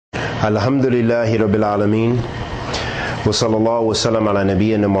Alhamdulillahi Rabbil Alameen. Wa sallallahu wa sallam ala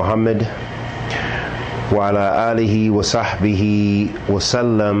nabiyyina Muhammad wa ala alihi wa sahbihi wa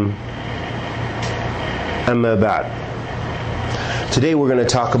sallam. Amma ba'd. Today we're going to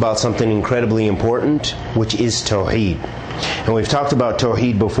talk about something incredibly important, which is Tawheed. And we've talked about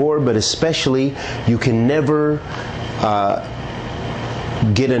Tawheed before, but especially you can never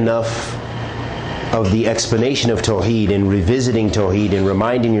get enough of the explanation of Tawheed and revisiting Tawheed and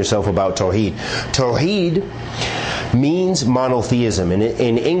reminding yourself about Tawheed. Tawheed means monotheism. And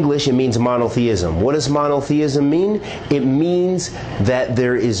in English it means monotheism. What does monotheism mean? It means that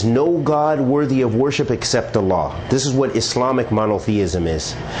there is no God worthy of worship except Allah. This is what Islamic monotheism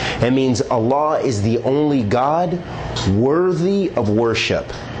is. It means Allah is the only God worthy of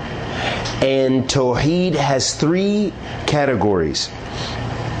worship. And Tawheed has three categories.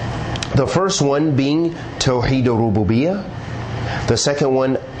 The first one being Tawheed al-Rububiyyah, the second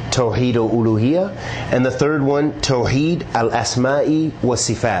one Tawheed al-Uluhiyyah, and the third one Tawheed al-Asma'i wa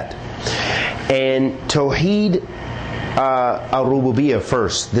Sifat. And Tawheed al-Rububiyyah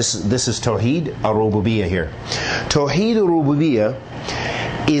first. This is Tawheed al-Rububiyyah here. Tawheed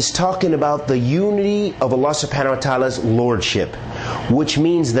al-Rububiyyah is talking about the unity of Allah subhanahu wa ta'ala's lordship, which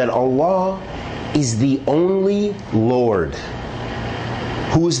means that Allah is the only Lord.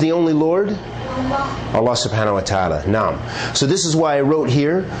 Who is the only Lord? Allah subhanahu wa ta'ala. Naam. So this is why I wrote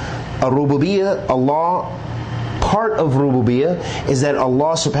here, Rububiyyah, Allah, part of Rububiyyah is that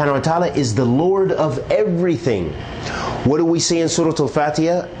Allah subhanahu wa ta'ala is the Lord of everything. What do we say in Surah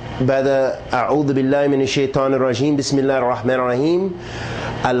Al-Fatiha? Bada a'udhu billahi minash shaitanir rajim, bismillahir rahmanir rahim,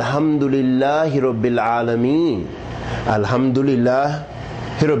 alhamdulillahi rabbil alameen. Alhamdulillah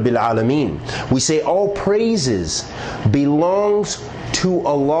Rabbil Alameen. We say all praises belongs to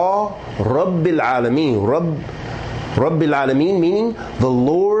Allah Rabbil Alameen. Rabbil Alameen meaning the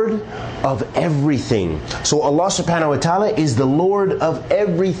Lord of everything. So Allah subhanahu wa ta'ala is the Lord of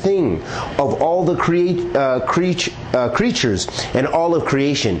everything, of all the creatures and all of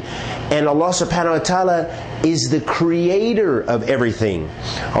creation. And Allah subhanahu wa ta'ala is the creator of everything.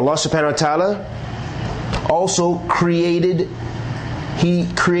 Allah subhanahu wa ta'ala also created, He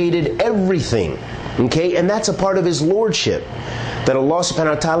created everything. Okay, and that's a part of His lordship, that Allah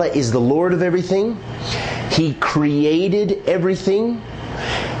subhanahu wa ta'ala is the Lord of everything. He created everything.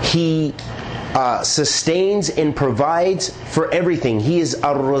 He sustains and provides for everything. He is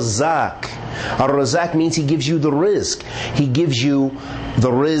Ar-Razzaq. Ar-Razzaq means He gives you the rizq. He gives you the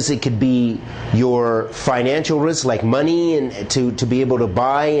rizq. It could be your financial rizq, like money, and to be able to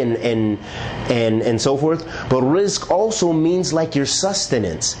buy and so forth. But rizq also means like your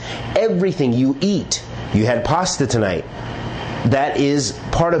sustenance. Everything you eat. You had pasta tonight. That is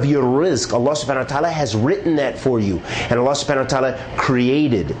part of your rizq. Allah subhanahu wa ta'ala has written that for you. And Allah subhanahu wa ta'ala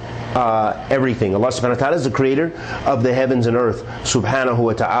created everything. Allah subhanahu wa ta'ala is the creator of the heavens and earth, subhanahu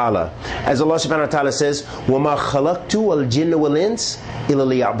wa ta'ala. As Allah subhanahu wa ta'ala says, وَمَا خَلَقْتُ الْجِنَّ وَالْإِنسِ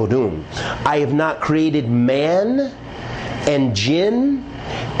إِلَّا لِيَعْبُدُونَ. I have not created man and jinn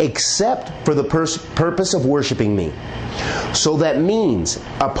except for the purpose of worshiping me. So that means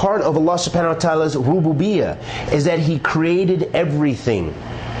a part of Allah subhanahu wa ta'ala's rububiyyah is that He created everything.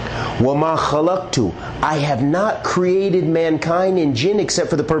 وَمَا خَلَقْتُ. I have not created mankind and jinn except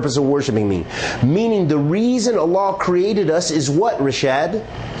for the purpose of worshiping me. Meaning the reason Allah created us is what, Rashad?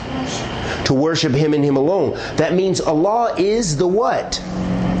 To worship Him and Him alone. That means Allah is the what?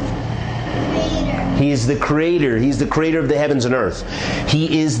 He is the creator. He's the creator of the heavens and earth.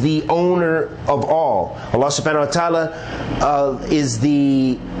 He is the owner of all. Allah subhanahu wa ta'ala is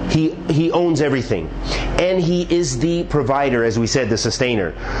the... He owns everything. And He is the provider, as we said, the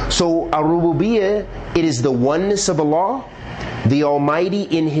sustainer. So, Ar-Rububiyyah, it is the oneness of Allah, the Almighty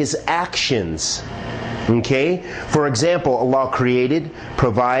in His actions. Okay? For example, Allah created,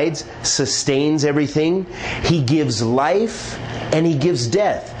 provides, sustains everything. He gives life and He gives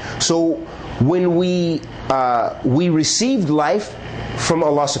death. So, when we received life from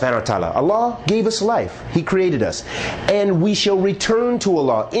Allah subhanahu wa ta'ala. Allah gave us life. He created us. And we shall return to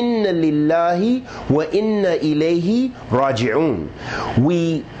Allah. Inna lillahi wa inna ilayhi raji'un.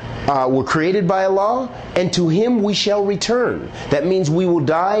 We were created by Allah, and to Him we shall return. That means we will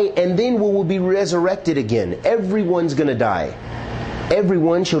die, and then we will be resurrected again. Everyone's going to die.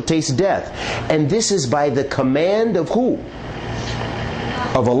 Everyone shall taste death. And this is by the command of who?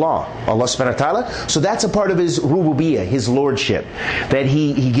 Of Allah. Allah subhanahu wa ta'ala. So that's a part of His rububiyyah, His lordship. That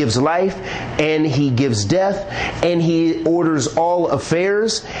He gives life and He gives death and He orders all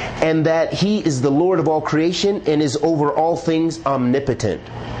affairs, and that He is the Lord of all creation and is over all things omnipotent.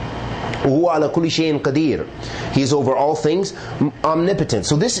 وَهُوَ عَلَى كُلِّ شَيْءٍ قَدِيرٌ. He is over all things, omnipotent.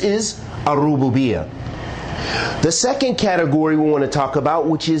 So this is ar-rububiyyah. The second category we want to talk about,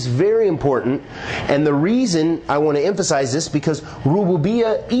 which is very important, and the reason I want to emphasize this, because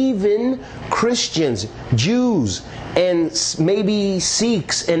rububiyyah, even Christians, Jews, and maybe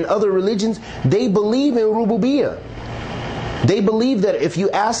Sikhs and other religions, they believe in rububiyyah. They believe that if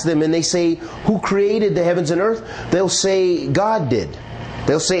you ask them and they say, who created the heavens and earth? They'll say, God did.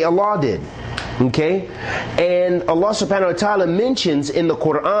 They'll say, Allah did. Okay? And Allah subhanahu wa ta'ala mentions in the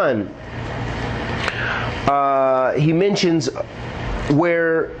Quran, He mentions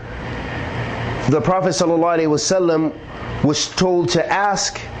where the Prophet sallallahu alaihi wasallam was told to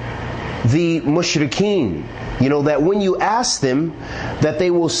ask the mushrikeen, you know, that when you ask them, that they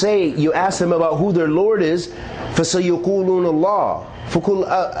will say, you ask them about who their Lord is, فَسَيُقُولُونَ اللَّهِ فَقُلْ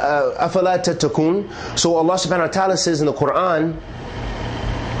أَفَلَا تَتَّقُونَ. So Allah subhanahu wa ta'ala says in the Quran,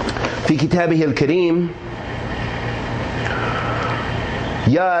 في كتابه الكريم,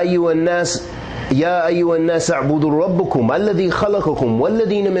 يا أيها الناس اعبدوا ربكم الذي خلقكم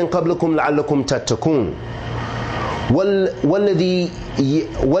والذين من قبلكم لعلكم تتقون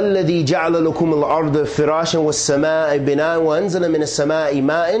والذي جعل لكم الأرض فراشا والسماء بناء وأنزل من السماء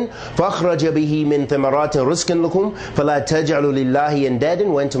ماء فأخرج به من ثمرات رزقا لكم فلا تجعلوا لله أندادا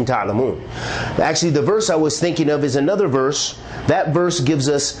وأنتم تعلمون. Actually, the verse I was thinking of is another verse. That verse gives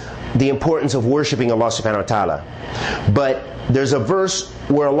us the importance of worshiping Allah subhanahu wa ta'ala. But there's a verse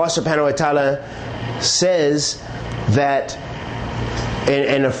where Allah subhanahu wa ta'ala says that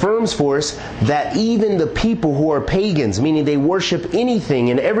and affirms for us that even the people who are pagans, meaning they worship anything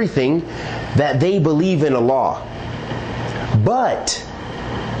and everything, that they believe in Allah, but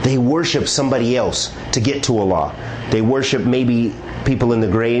they worship somebody else to get to Allah. They worship maybe people in the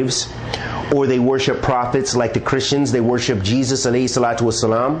graves, or they worship prophets like the Christians. They worship Jesus alayhi salatu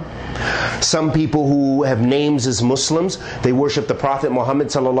wasalam. Some people who have names as Muslims, they worship the Prophet Muhammad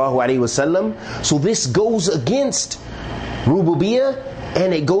sallallahu alaihi wasallam. So this goes against rububiyyah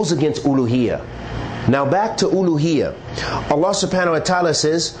and it goes against uluhiyyah. Now back to uluhiyyah. Allah subhanahu wa ta'ala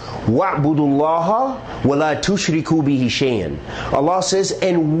says, وَاعْبُدُوا اللَّهَ وَلَا تُشْرِكُوا بِهِ شَيْئًا. Allah says,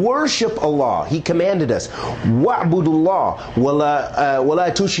 and worship Allah. He commanded us, وَاعْبُدُوا اللَّهَ وَلَا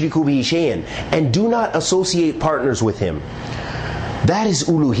تُشْرِكُوا بِهِ شَيْئًا, and do not associate partners with Him. That is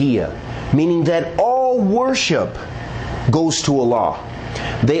uluhiyyah, meaning that all worship goes to Allah.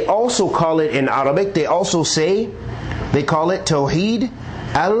 They also call it in Arabic, they call it Tawheed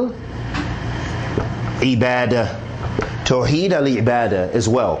al-Ibadah. Tawheed al-Ibadah as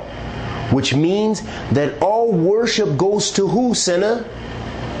well. Which means that all worship goes to who, Sina?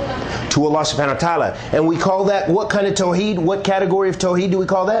 To Allah subhanahu wa ta'ala. And we call that, what kind of Tawheed? What category of Tawheed do we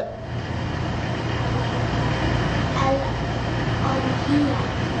call that?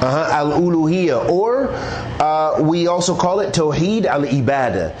 Al-Uluhiyyah. Or we also call it Tawheed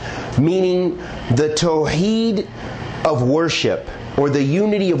al-Ibadah, meaning the Tawheed of worship, or the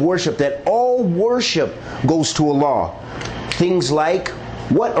unity of worship, that all worship goes to Allah. Things like,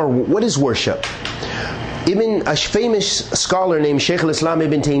 what is worship? Even a famous scholar named Sheikh Islam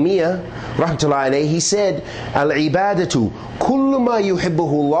Ibn Taymiyyah rahmatullahi alayhi, he said, al-ibadatu kullu ma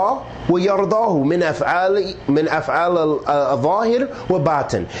yuhibbuhu Allah wa yardahu min af'al al-zahir wa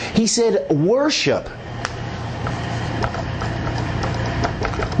batin. He said worship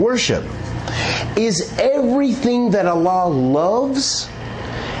is everything that Allah loves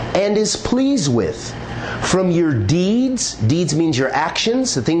and is pleased with, from your deeds means your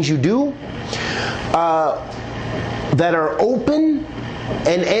actions, the things you do, that are open,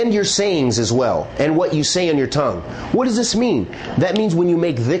 and your sayings as well, and what you say on your tongue. What does this mean? That means when you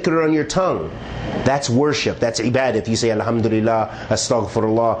make dhikr on your tongue, that's worship, that's ibadah. If you say Alhamdulillah,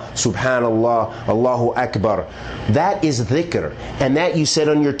 Astaghfirullah, Subhanallah, Allahu Akbar, that is dhikr, and that you said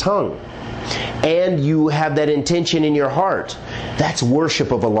on your tongue, and you have that intention in your heart. That's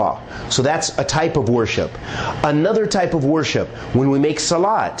worship of Allah. So that's a type of worship. Another type of worship, when we make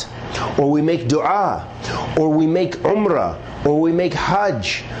salat, or we make dua, or we make umrah, or we make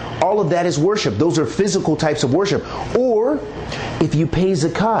hajj, all of that is worship. Those are physical types of worship. Or if you pay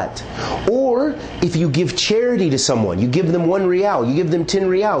zakat, or if you give charity to someone, you give them 1 riyal, you give them 10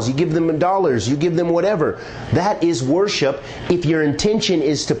 riyals, you give them dollars, you give them whatever, that is worship if your intention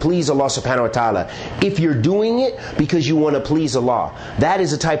is to please Allah subhanahu wa ta'ala. If you're doing it because you want to please Allah, that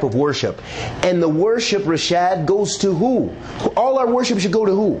is a type of worship. And the worship, Rashad, goes to who? All our worship should go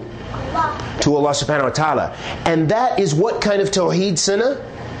to who? Allah. To Allah subhanahu wa ta'ala. And that is what kind of Tawheed, Sana?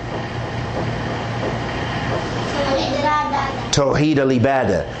 Tawheed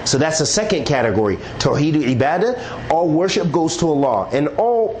al-Ibadah. So that's the second category. Tawheed al-Ibadah, all worship goes to Allah. And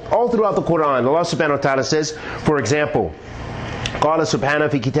all throughout the Quran, Allah subhanahu wa ta'ala says, for example, قال سبحانه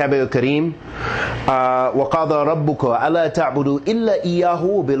في كتابه الكريم وقضى ربك ألا تعبدوا إلا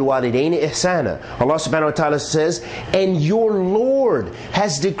إياه بالوالدين إحسانا. Allah subhanahu wa ta'ala says, and your Lord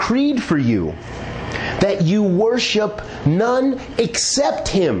has decreed for you that you worship none except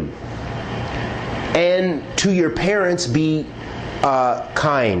Him, and to your parents be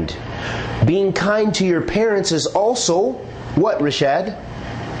kind. Being kind to your parents is also what, Rashad?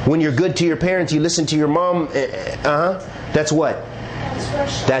 When you're good to your parents, you listen to your mom. That's what? That's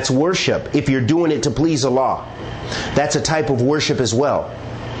worship. That's worship. If you're doing it to please Allah, that's a type of worship as well.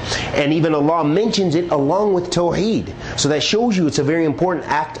 And even Allah mentions it along with Tawheed. So that shows you it's a very important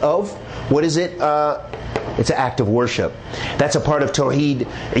act of, what is it? It's an act of worship. That's a part of Tawheed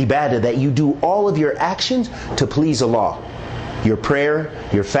Ibadah, that you do all of your actions to please Allah. Your prayer,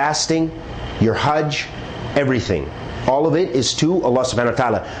 your fasting, your Hajj, everything. All of it is to Allah subhanahu wa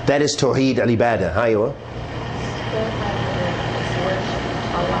ta'ala. That is Tawheed al-Ibadah.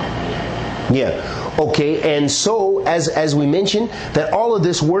 Yeah. Okay, and so as we mentioned, that all of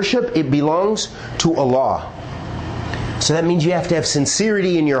this worship, it belongs to Allah. So that means you have to have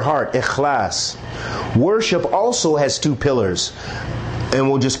sincerity in your heart, ikhlas. Worship also has two pillars, and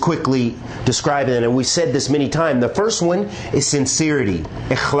we'll just quickly describe it. And we said this many times. The first one is sincerity,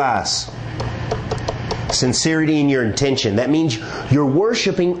 ikhlas. Sincerity in your intention. That means you're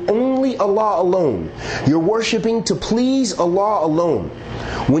worshiping only Allah alone. You're worshiping to please Allah alone.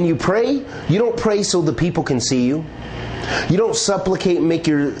 When you pray, you don't pray so the people can see you. You don't supplicate and make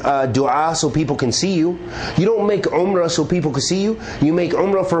your dua so people can see you. You don't make umrah so people can see you. You make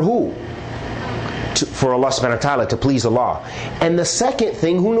umrah for who? For Allah subhanahu wa ta'ala, to please Allah. And the second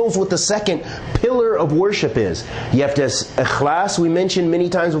thing, who knows what the second pillar of worship is? You have to have ikhlas, we mentioned many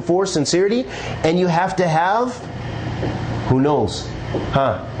times before, sincerity. And you have to have, who knows?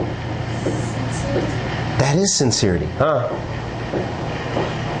 That is sincerity.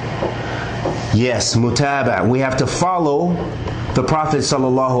 Yes, mutaba'. We have to follow the Prophet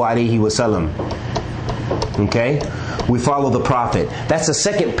sallallahu alaihi wasallam. Okay? We follow the Prophet. That's the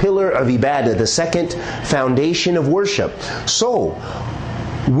second pillar of ibadah, the second foundation of worship. So,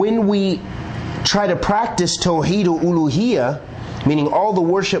 when we try to practice Tawheed uluhiyah, meaning all the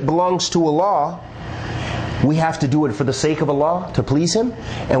worship belongs to Allah, we have to do it for the sake of Allah, to please Him,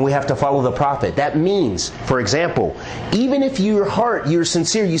 and we have to follow the Prophet. That means, for example, even if your heart, you're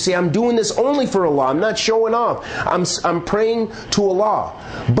sincere, you say, I'm doing this only for Allah, I'm not showing off, I'm praying to Allah,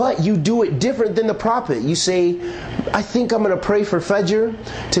 but you do it different than the Prophet. You say, I think I'm going to pray for Fajr,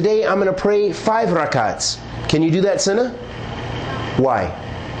 today I'm going to pray 5 rakats. Can you do that, Sana? Why?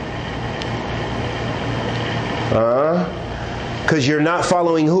 Because you're not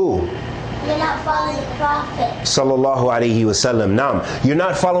following who? You're not following the Prophet sallallahu alaihi wasallam. Naam. You're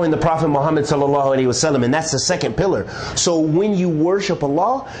not following the Prophet Muhammad sallallahu alaihi wasallam, and that's the second pillar. So when you worship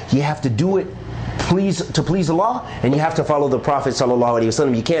Allah, you have to do it to please Allah, and you have to follow the Prophet sallallahu alaihi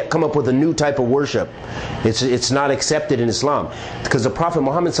wasallam. You can't come up with a new type of worship. It's not accepted in Islam, because the Prophet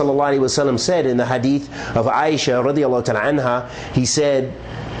Muhammad sallallahu alaihi wasallam said in the Hadeeth of Aisha radiallahu ta'ala anha, he said,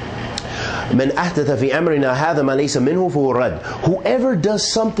 من أحدث في أمرنا هذا ما ليس منه فهو رد. Whoever does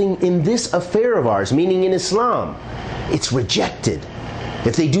something in this affair of ours, meaning in Islam, it's rejected.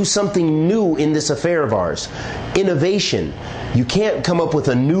 If they do something new in this affair of ours, innovation, you can't come up with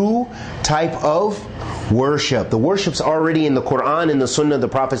a new type of worship. The worship's already in the Quran and the Sunnah of the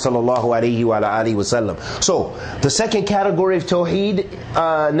Prophet sallallahu alaihi wasallam. So the second category of Tawheed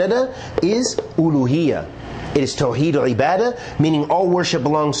nada is uluhiyah. It is Tawheed al-Ibadah, meaning all worship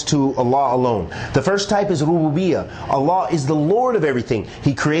belongs to Allah alone. The first type is Rububiyyah. Allah is the Lord of everything.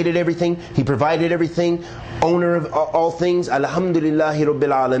 He created everything. He provided everything. Owner of all things. Alhamdulillahi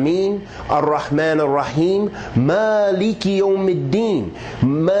Rabbil Alameen. Ar-Rahman Ar-Rahim. Maliki Yawmiddin.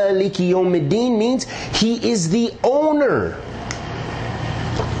 Maliki Yawmiddin means He is the owner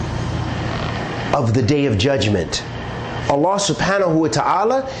of the Day of Judgment. Allah subhanahu wa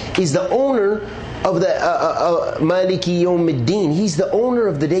ta'ala is the owner of the Maliki Yawmiddin. He's the owner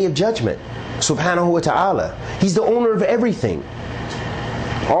of the Day of Judgment, subhanahu wa ta'ala. He's the owner of everything.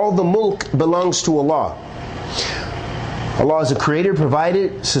 All the mulk belongs to Allah. Allah is a creator,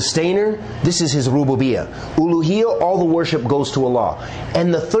 provider, sustainer. This is His rububiyyah. Uluhiyyah, all the worship goes to Allah.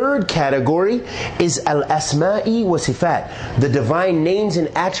 And the third category is al-asma'i wa sifat, the divine names and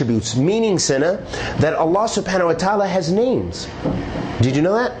attributes, meaning, Sana, that Allah subhanahu wa ta'ala has names. Did you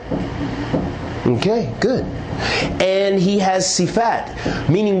know that? Okay, good. And He has sifat,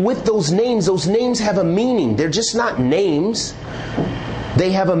 meaning with those names have a meaning. They're just not names.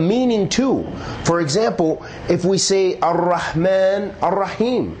 They have a meaning too. For example, if we say Ar-Rahman,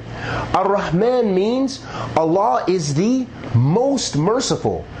 Ar-Rahim. Ar-Rahman means Allah is the most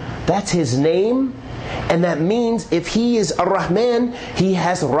merciful. That's His name. And that means if He is Ar-Rahman, He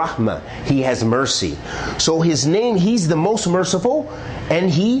has Rahmah. He has mercy. So His name, He's the most merciful, and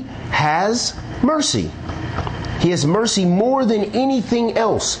He has mercy. He has mercy more than anything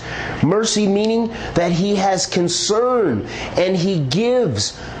else. Mercy meaning that He has concern and He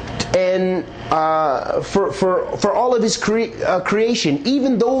gives, and for all of His creation,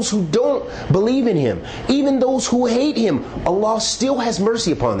 even those who don't believe in Him, even those who hate Him, Allah still has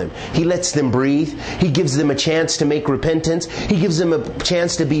mercy upon them. He lets them breathe. He gives them a chance to make repentance. He gives them a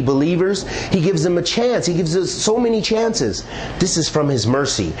chance to be believers. He gives them a chance. He gives us so many chances. This is from His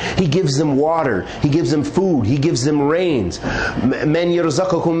mercy. He gives them water. He gives them food. He gives them rains. مَنْ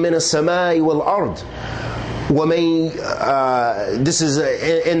يَرْزَقَكُم مِّنَ السَّمَاءِ وَالْأَرْضِ. This is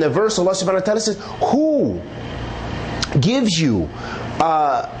in the verse, Allah subhanahu wa ta'ala says, who gives you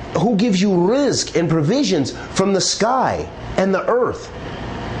rizq and provisions from the sky and the earth?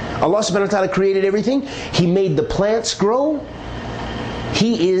 Allah subhanahu wa ta'ala created everything. He made the plants grow.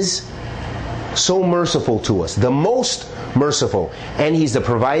 He is so merciful to us, the most merciful, and He's the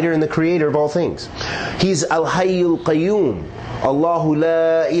provider and the creator of all things. He's Al-Hayyul Qayyum. Allahu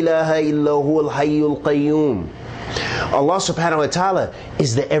la ilaha illa huwa al-hayyul qayyum. Allah subhanahu wa ta'ala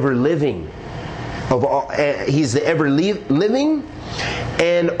is the ever living of all. He's the ever living,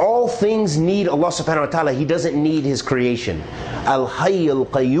 and all things need Allah subhanahu wa ta'ala. He doesn't need His creation. Al-hayyul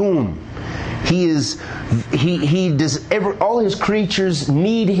qayyum. He does all His creatures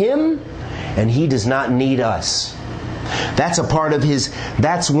need Him, and He does not need us. That's a part of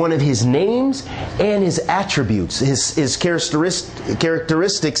that's one of His names and His attributes, His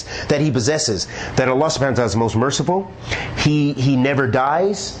characteristics that He possesses. That Allah subhanahu wa ta'ala is most merciful. He never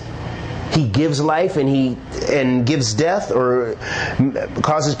dies. He gives life and gives death, or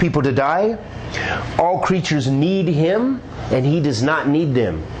causes people to die. All creatures need Him, and He does not need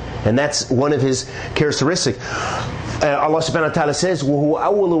them. And that's one of His characteristics. Allah subhanahu wa ta'ala says, وَهُوَ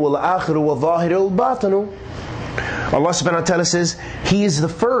أَوَّلُ وَالْآخِرُ وَالظَّاهِرُ وَالْبَاطِنُ. Allah subhanahu wa ta'ala says He is the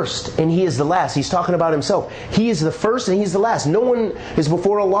first and He is the last. He's talking about Himself. He is the first and He's the last. No one is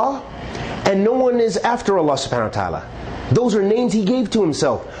before Allah, and no one is after Allah subhanahu wa ta'ala. Those are names He gave to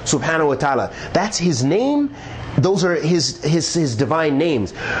Himself subhanahu wa ta'ala. That's His name. Those are His divine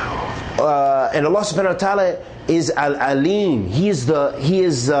names. And Allah subhanahu wa ta'ala is Al-Alim. He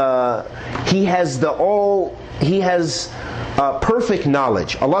has perfect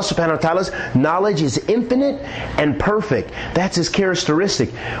knowledge. Allah subhanahu wa ta'ala's knowledge is infinite and perfect. That's His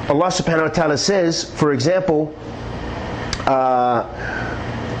characteristic. Allah subhanahu wa ta'ala says, for example,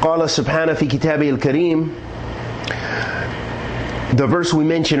 قال سبحانه في كتابه الكريم, the verse we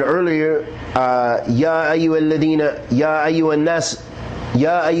mentioned earlier, يا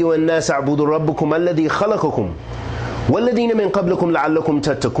أيها الناس اعبدوا ربكم الذي خلقكم والذين من قبلكم لعلكم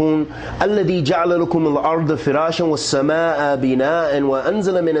تتقون الذي جعل لكم الأرض فراشا والسماء بناء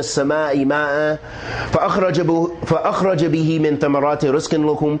وأنزل من السماء ماء فأخرج به من ثمرات رزق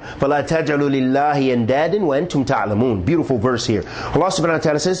لكم فلا تجعلوا لله أندادا وأنتم تعلمون. Beautiful verse here. Allah subhanahu wa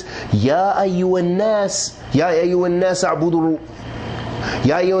ta'ala says, يا أيها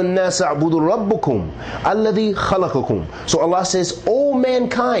الناس اعبدوا ربكم الذي خلقكم. So Allah says, O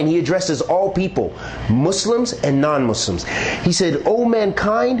mankind. He addresses all people, Muslims and non-Muslims. He said, O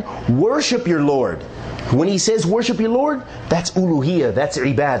mankind, worship your Lord. When He says worship your Lord, that's uluhiyah, that's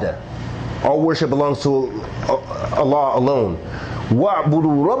ibadah. All worship belongs to Allah alone.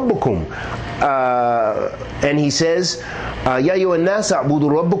 وَاعْبُدُوا رَبَّكُمْ. And He says, يَا أَيُّهَا النَّاسَ اعْبُدُوا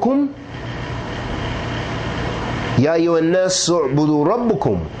رَبَّكُمْ يَا أَيُّهَا النَّاسُ اعْبُدُوا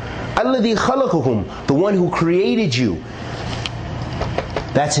رَبَّكُمْ الَّذِي خَلَقَكُمْ. The one who created you.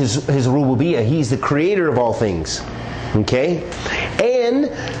 That's His rububiyyah. He's the creator of all things. Okay? And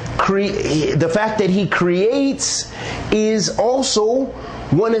the fact that He creates is also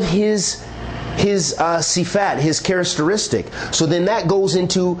one of His sifat, His characteristic. So then that goes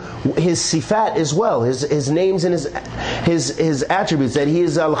into His sifat as well, His names and His attributes, that He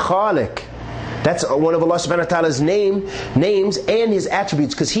is Al-Khaliq. That's one of Allah subhanahu wa ta'ala's names and His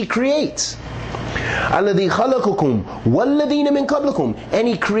attributes, because He creates. الَّذِي خَلَقَكُمْ وَالَّذِينَ مِنْ قَبْلِكُمْ. And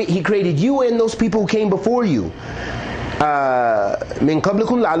He created you and those people who came before you. مِن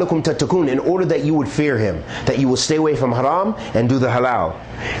قَبْلِكُمْ لَعَلَّكُمْ تَتَّقُونَ, in order that you would fear Him, that you will stay away from haram and do the halal.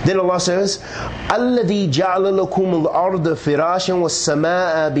 Then Allah says, الَّذِي جَعْلَ لَكُمُ الْأَرْضَ فِرَاشًا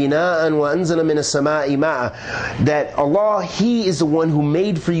وَالسَّمَاءَ بِنَاءً وَأَنزَلَ مِنَ السَّمَاءِ مَاءً, that Allah, He is the one who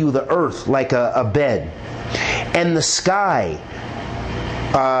made for you the earth like a bed, and the sky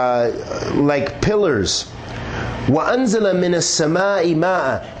like pillars. وَأَنزَلَ مِنَ السَّمَاءِ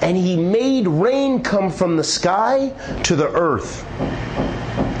مَاءً, and He made rain come from the sky to the earth.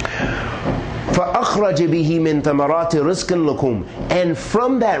 فَأَخْرَجَ بِهِ مِن ثَمَرَاتِ رِزْقًا لَكُمْ, and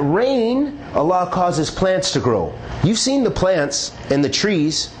from that rain Allah causes plants to grow. You've seen the plants and the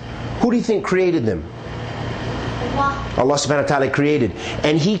trees. Who do you think created them? Allah subhanahu wa ta'ala created.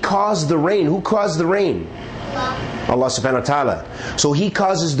 And He caused the rain. Who caused the rain? Allah subhanahu wa ta'ala. So He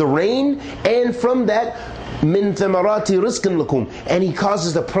causes the rain, and from that, min thamarati rizqan lakum, and He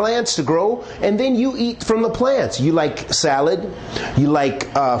causes the plants to grow, and then you eat from the plants. You like salad, you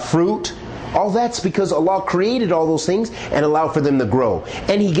like fruit. All that's because Allah created all those things and allowed for them to grow.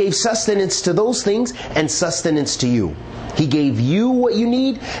 And He gave sustenance to those things and sustenance to you. He gave you what you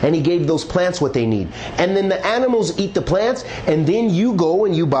need, and He gave those plants what they need. And then the animals eat the plants, and then you go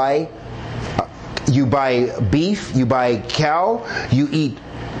and you buy beef, you buy cow, you eat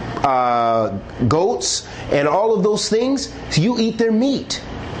goats, and all of those things. You eat their meat,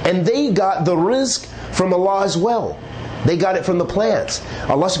 and they got the rizq from Allah as well. They got it from the plants.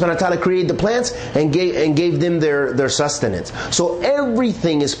 Allah subhanahu wa ta'ala created the plants and gave them their sustenance. So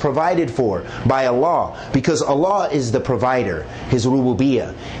everything is provided for by Allah, because Allah is the provider, His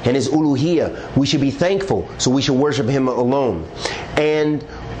rububiyyah and His uluhiyyah. We should be thankful, so we should worship Him alone. And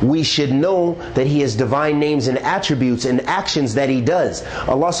we should know that He has divine names and attributes and actions that He does.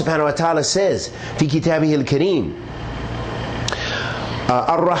 Allah subhanahu wa ta'ala says, fi kitabihi al-kareem,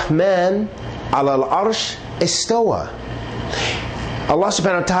 Ar-Rahman ala al-arsh istawa. Allah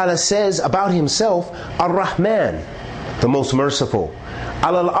subhanahu wa ta'ala says about Himself, Ar-Rahman, the most merciful,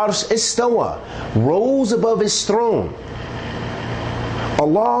 ala al-arsh istawa, rose above His throne.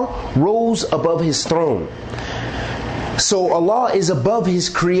 Allah rose above His throne. So Allah is above His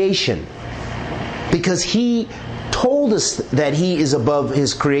creation, because He told us that He is above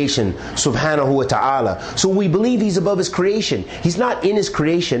His creation, subhanahu wa ta'ala. So we believe He's above His creation. He's not in His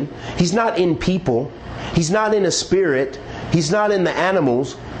creation. He's not in people. He's not in a spirit. He's not in the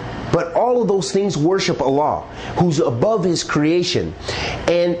animals. But all of those things worship Allah, who's above His creation.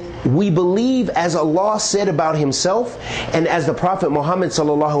 And we believe, as Allah said about Himself, and as the Prophet Muhammad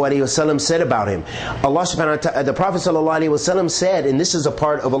sallallahu alaihi wasallam said about Him. Allah subhanahu wa ta'ala, the Prophet sallallahu alaihi wasallam said, and this is a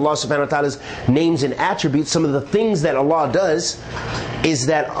part of Allah subhanahu wa ta'ala's names and attributes, some of the things that Allah does, is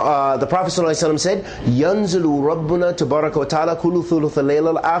that the Prophet sallallahu alaihi wasallam said, "Yanzilu Rabbuna tabaraka wa ta'ala kullu thuluth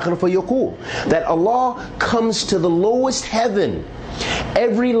al-layl al-akhir fayaqul," that Allah comes to the lowest heaven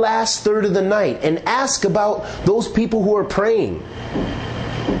every last third of the night and ask about those people who are praying,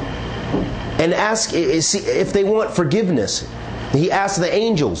 and ask if they want forgiveness. He asks the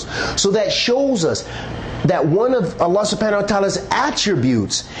angels. So that shows us that one of Allah subhanahu wa ta'ala's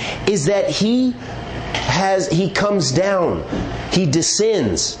attributes is that He comes down, He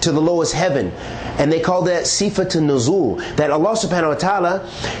descends to the lowest heaven. And they call that sifatun nuzul, that Allah subhanahu wa ta'ala,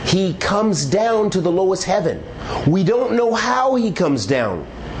 He comes down to the lowest heaven. We don't know how He comes down.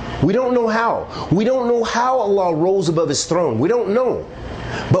 We don't know how. We don't know how Allah rose above His throne. We don't know.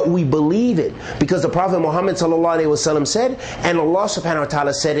 But we believe it, because the Prophet Muhammad sallallahu alaihi wasallam said, and Allah subhanahu wa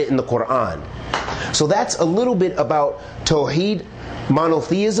ta'ala said it in the Quran. So that's a little bit about Tawheed,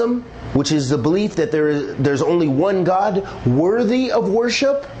 monotheism, which is the belief that there's only one God worthy of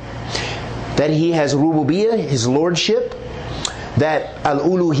worship, that He has rububiyyah, His lordship, that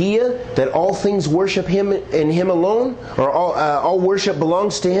al-uluhiyyah, that all things worship Him and Him alone, or all worship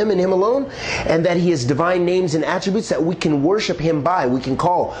belongs to Him and Him alone, and that He has divine names and attributes that we can worship Him by. We can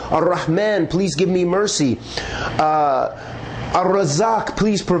call Ar-Rahman, please give me mercy. Ar-Razzaq,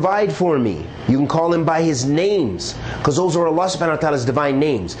 please provide for me. You can call Him by His names, because those are Allah subhanahu wa ta'ala's divine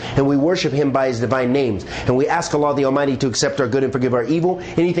names, and we worship Him by His divine names. And we ask Allah the Almighty to accept our good and forgive our evil.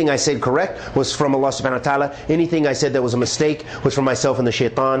 Anything I said correct was from Allah subhanahu wa ta'ala. Anything I said that was a mistake was from myself and the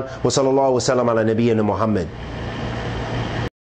shaitan. Wa sallallahu wa sallam ala nabiyyina Muhammad.